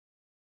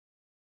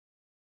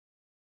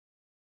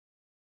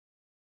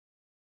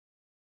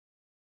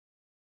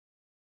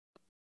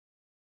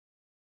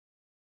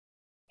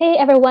Hey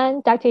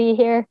everyone, Dr. Yi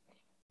here.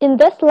 In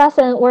this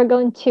lesson, we're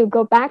going to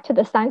go back to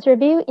the science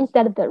review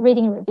instead of the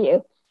reading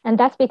review. And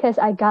that's because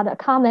I got a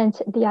comment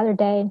the other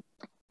day.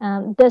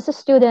 This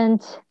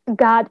student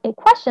got a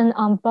question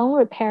on bone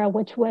repair,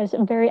 which was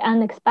very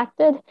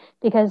unexpected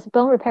because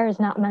bone repair is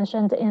not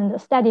mentioned in the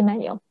study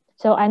manual.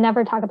 So I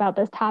never talk about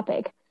this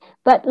topic.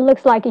 But it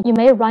looks like you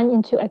may run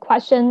into a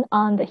question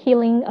on the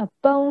healing of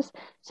bones.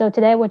 So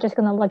today we're just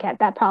going to look at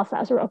that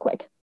process real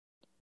quick.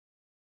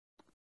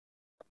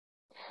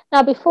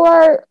 Now,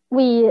 before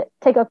we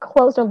take a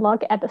closer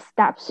look at the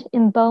steps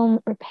in bone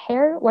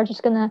repair, we're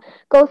just going to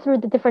go through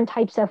the different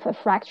types of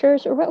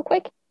fractures real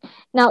quick.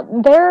 Now,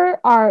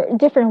 there are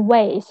different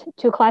ways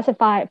to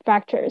classify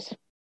fractures.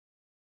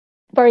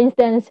 For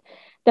instance,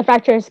 the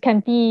fractures can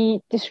be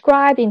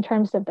described in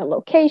terms of the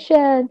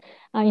location,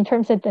 in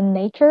terms of the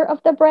nature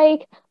of the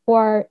break,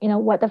 or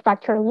what the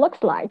fracture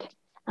looks like.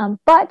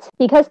 But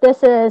because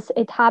this is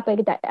a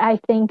topic that I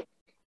think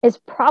is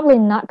probably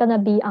not going to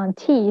be on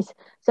TEAS,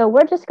 so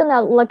we're just going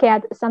to look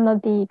at some of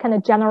the kind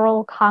of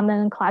general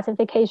common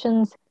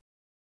classifications.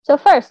 So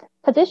first,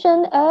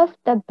 position of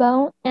the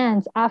bone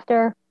ends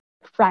after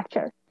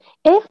fracture.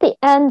 If the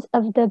ends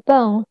of the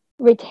bone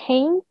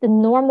retain the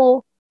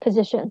normal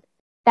position,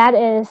 that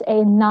is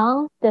a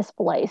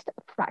non-displaced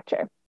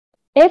fracture.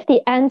 If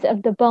the ends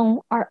of the bone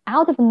are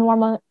out of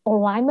normal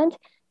alignment,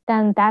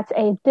 then that's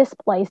a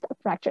displaced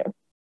fracture.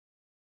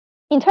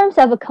 In terms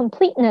of a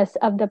completeness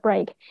of the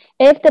break,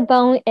 if the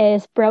bone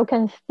is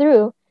broken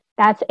through,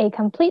 that's a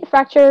complete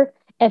fracture.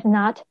 If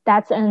not,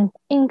 that's an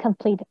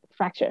incomplete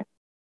fracture.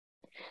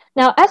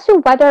 Now, as to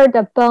whether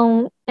the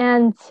bone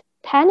ends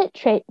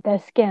penetrate the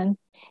skin,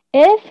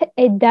 if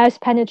it does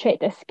penetrate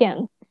the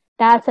skin,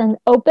 that's an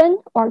open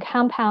or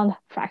compound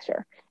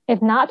fracture.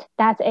 If not,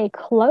 that's a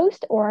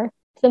closed or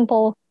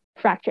simple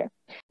fracture.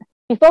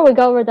 Before we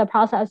go over the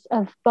process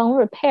of bone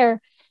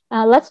repair,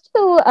 let's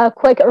do a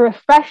quick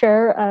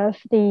refresher of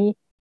the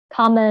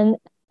common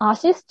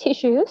osseous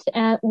tissues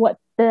and what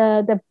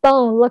the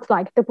bone looks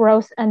like, the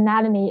gross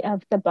anatomy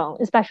of the bone,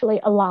 especially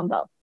a long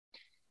bone.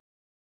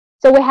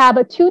 So we have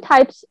two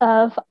types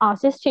of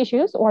osseous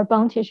tissues or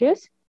bone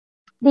tissues.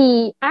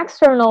 The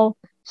external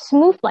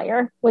smooth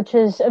layer, which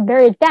is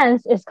very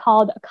dense, is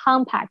called a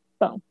compact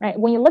bone, right?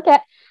 When you look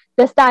at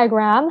this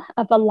diagram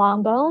of a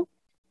long bone,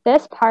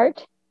 this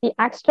part, the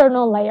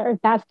external layer,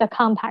 that's the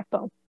compact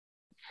bone.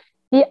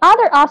 The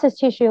other osseous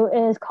tissue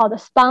is called a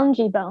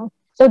spongy bone.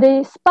 So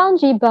the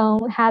spongy bone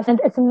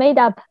it's made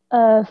up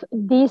of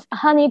these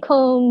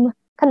honeycomb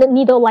kind of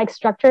needle-like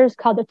structures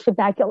called the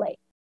tuberculate.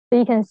 So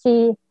you can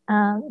see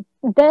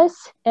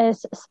this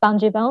is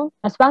spongy bone.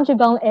 A spongy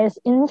bone is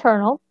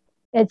internal.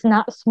 It's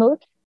not smooth.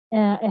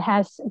 It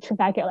has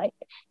tuberculate.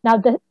 Now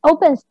the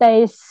open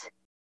space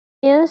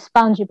in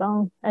spongy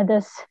bone,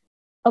 this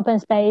open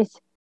space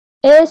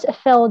is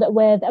filled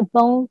with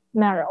bone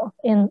marrow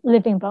in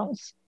living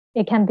bones.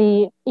 It can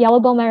be yellow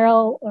bone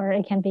marrow or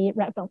it can be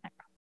red bone marrow.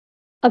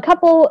 A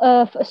couple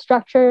of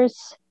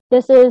structures.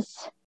 This is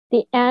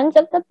the end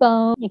of the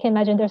bone. You can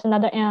imagine there's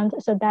another end.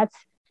 So that's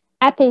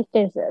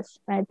epiphysis,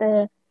 right?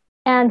 The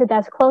end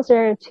that's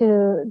closer to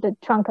the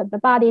trunk of the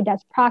body,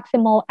 that's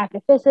proximal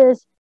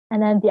epiphysis.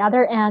 And then the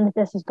other end,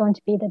 this is going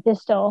to be the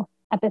distal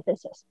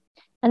epiphysis.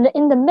 And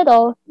in the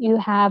middle, you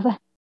have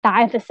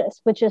diaphysis,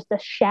 which is the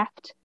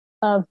shaft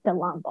of the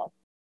long bone.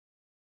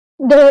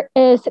 There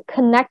is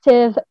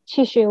connective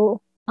tissue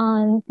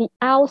on the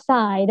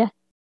outside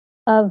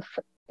of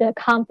the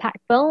compact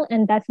bone,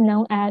 and that's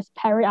known as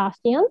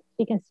periosteum.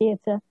 You can see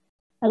it's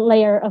a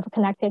layer of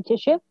connective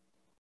tissue.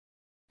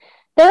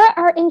 There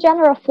are, in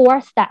general, 4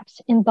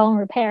 steps in bone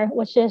repair,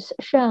 which is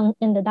shown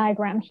in the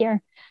diagram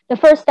here. The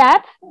first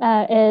step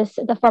is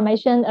the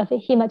formation of a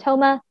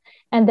hematoma,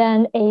 and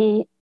then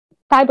a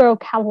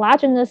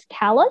fibrocollagenous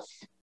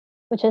callus,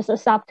 which is a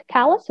soft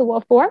callus,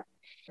 will form.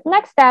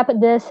 Next step,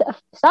 this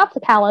soft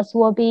callus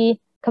will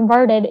be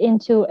converted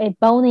into a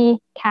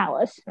bony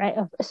callus, right,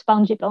 of a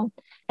spongy bone.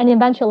 And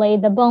eventually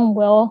the bone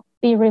will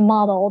be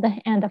remodeled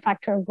and the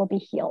fracture will be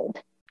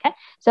healed. Okay,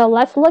 so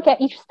let's look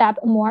at each step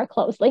more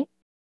closely.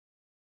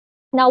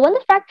 Now, when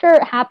the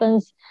fracture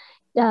happens,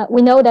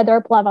 we know that there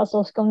are blood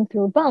vessels going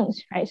through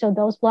bones, right? So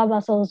those blood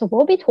vessels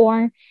will be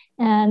torn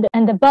and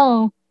the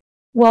bone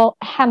will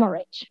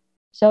hemorrhage.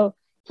 So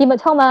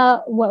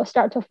hematoma will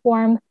start to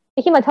form.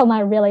 The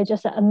hematoma really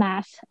just a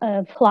mass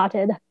of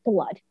clotted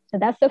blood. So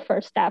that's the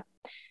first step.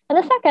 And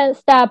the second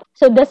step,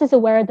 so this is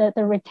where the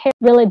repair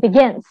really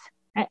begins.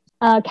 Right?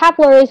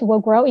 Capillaries will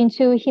grow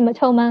into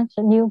hematoma.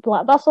 So new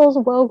blood vessels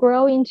will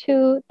grow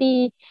into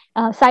the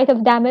site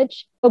of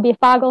damage. There will be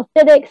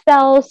phagocytic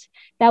cells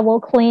that will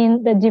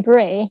clean the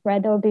debris,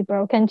 right? There will be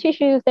broken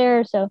tissues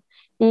there. So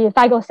the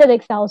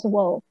phagocytic cells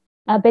will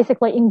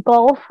basically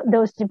engulf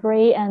those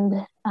debris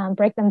and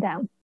break them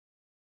down.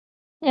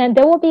 And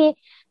there will be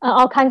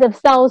all kinds of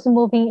cells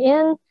moving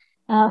in.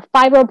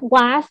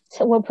 Fibroblasts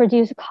will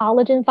produce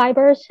collagen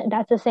fibers.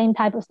 That's the same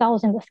type of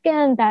cells in the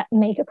skin that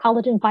make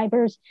collagen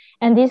fibers.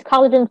 And these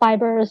collagen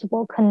fibers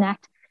will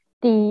connect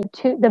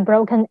the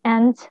broken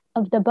ends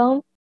of the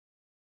bone.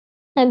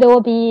 And there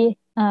will be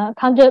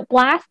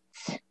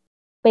chondroblasts,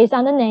 based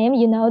on the name,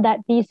 you know that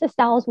these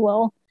cells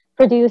will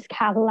produce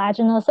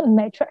cartilaginous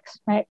matrix,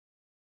 right?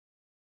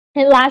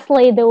 And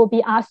lastly, there will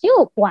be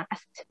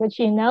osteoblasts, which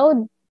you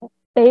know,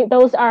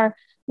 those are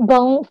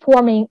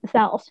bone-forming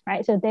cells,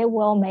 right? So they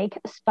will make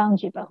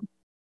spongy bone.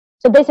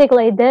 So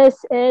basically, this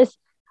is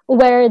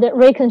where the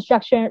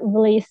reconstruction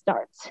really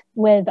starts,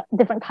 with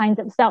different kinds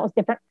of cells,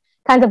 different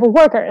kinds of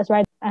workers,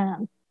 right,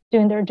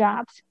 doing their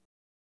jobs.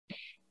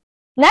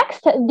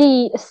 Next,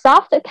 the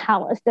soft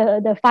callus,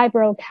 the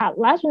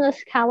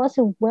fibrocartilaginous callus,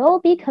 will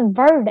be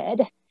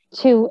converted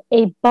to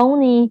a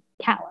bony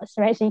callus,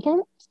 right? So you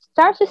can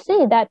start to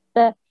see that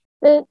the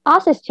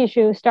osseous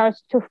tissue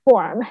starts to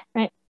form,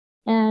 right?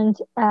 And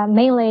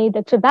mainly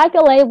the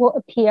tuberculae will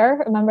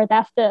appear. Remember,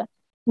 that's the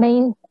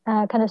main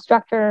kind of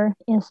structure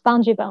in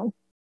spongy bone.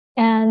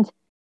 And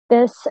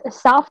this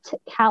soft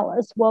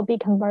callus will be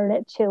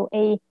converted to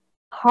a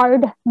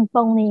hard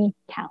bony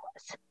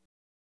callus.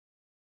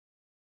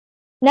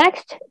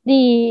 Next,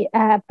 the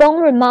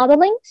bone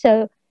remodeling.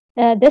 So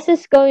this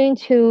is going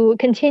to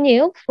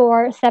continue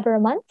for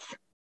several months.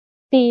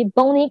 The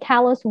bony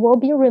callus will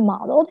be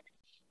remodeled,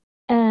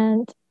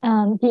 and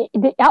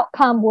the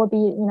outcome will be,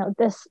 you know,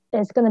 this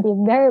is going to be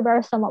very,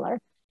 very similar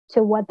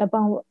to what the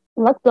bone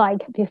looked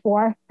like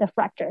before the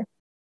fracture.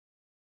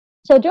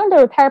 So during the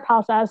repair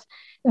process,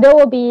 there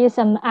will be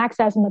some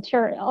excess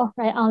material,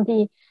 right, on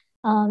the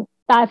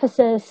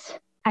diaphysis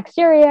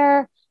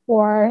exterior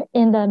or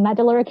in the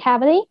medullary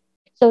cavity.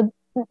 So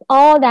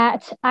all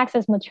that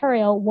excess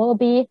material will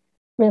be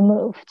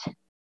removed.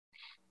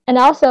 And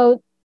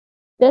also,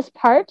 this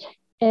part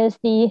is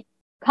the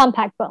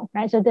compact bone,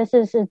 right? So this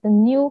is the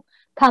new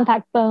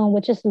compact bone,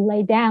 which is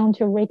laid down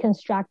to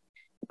reconstruct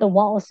the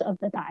walls of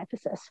the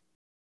diaphysis.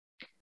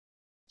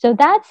 So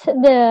that's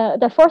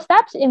the 4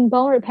 steps in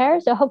bone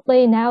repair. So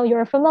hopefully now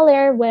you're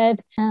familiar with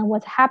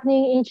what's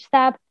happening in each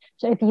step.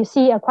 So if you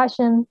see a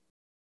question,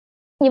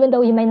 even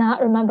though you may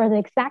not remember the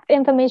exact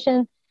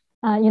information,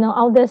 you know,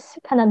 all this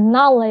kind of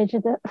knowledge,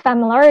 the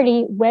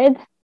familiarity with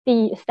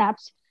the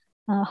steps,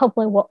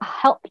 hopefully will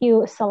help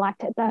you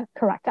select the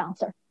correct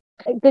answer.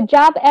 Good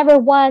job,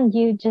 everyone.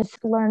 You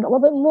just learned a little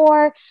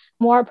bit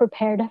more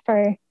prepared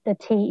for the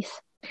TEAS.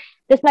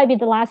 This might be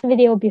the last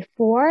video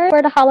before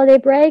the holiday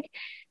break.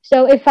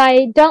 So if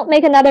I don't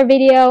make another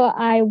video,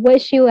 I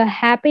wish you a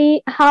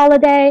happy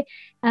holiday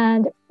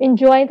and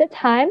enjoy the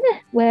time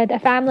with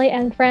family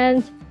and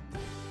friends.